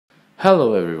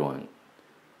Hello everyone.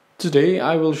 Today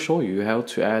I will show you how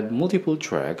to add multiple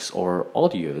tracks or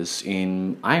audios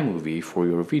in iMovie for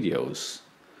your videos.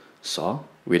 So,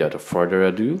 without further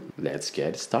ado, let's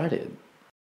get started.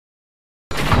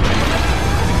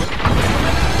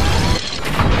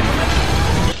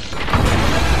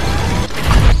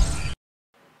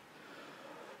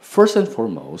 First and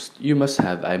foremost, you must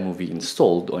have iMovie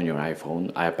installed on your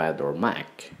iPhone, iPad or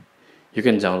Mac. You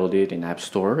can download it in App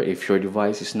Store. If your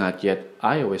device is not yet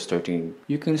iOS 13,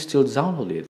 you can still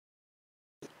download it.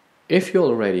 If you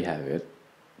already have it,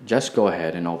 just go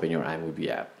ahead and open your iMovie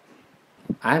app.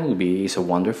 iMovie is a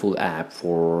wonderful app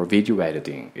for video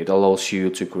editing. It allows you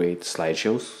to create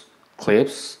slideshows,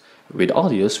 clips, with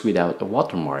audios without a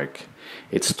watermark.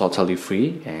 It's totally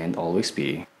free and always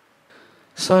be.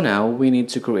 So now we need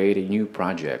to create a new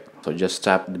project. So just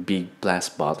tap the big plus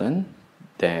button,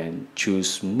 then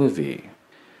choose movie.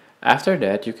 After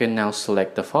that, you can now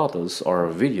select the photos or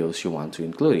videos you want to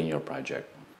include in your project.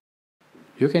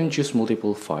 You can choose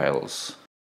multiple files.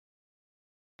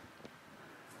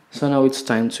 So now it's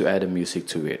time to add a music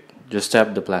to it. Just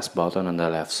tap the plus button on the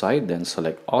left side, then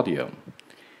select audio.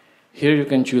 Here you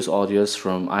can choose audios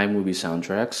from iMovie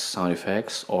soundtracks, sound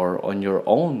effects, or on your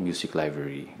own music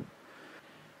library.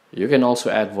 You can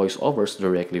also add voiceovers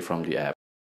directly from the app,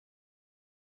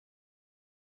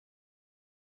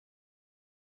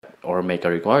 or make a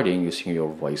recording using your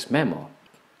voice memo.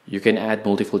 You can add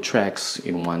multiple tracks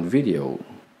in one video.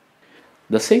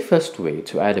 The safest way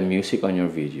to add a music on your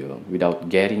video without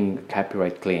getting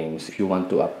copyright claims if you want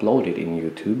to upload it in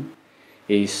YouTube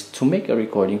is to make a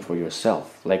recording for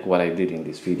yourself, like what I did in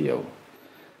this video.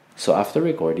 So after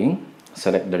recording,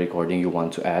 select the recording you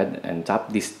want to add and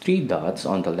tap these three dots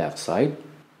on the left side.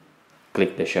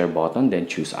 Click the share button, then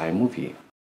choose iMovie.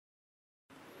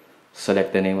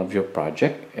 Select the name of your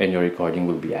project and your recording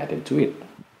will be added to it.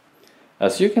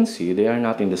 As you can see, they are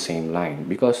not in the same line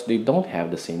because they don't have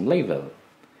the same label.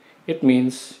 It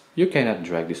means you cannot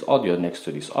drag this audio next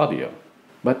to this audio.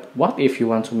 But what if you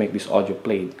want to make this audio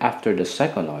played after the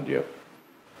second audio?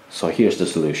 So here's the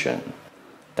solution.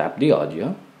 Tap the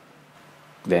audio,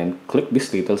 then click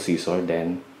this little scissor,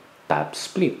 then tap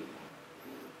split.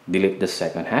 Delete the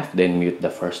second half, then mute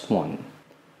the first one.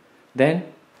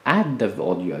 Then add the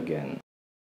audio again.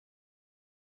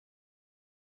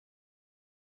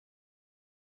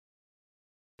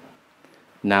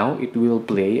 Now it will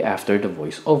play after the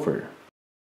voiceover.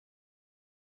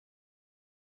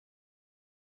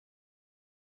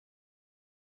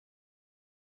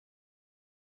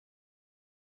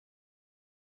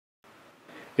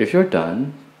 If you're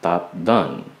done, tap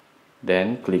Done.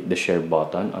 Then click the share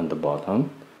button on the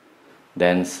bottom.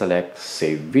 Then select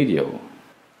Save Video.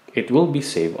 It will be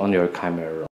saved on your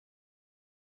camera roll.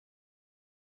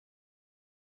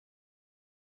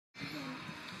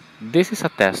 This is a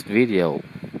test video.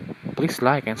 Please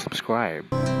like and subscribe.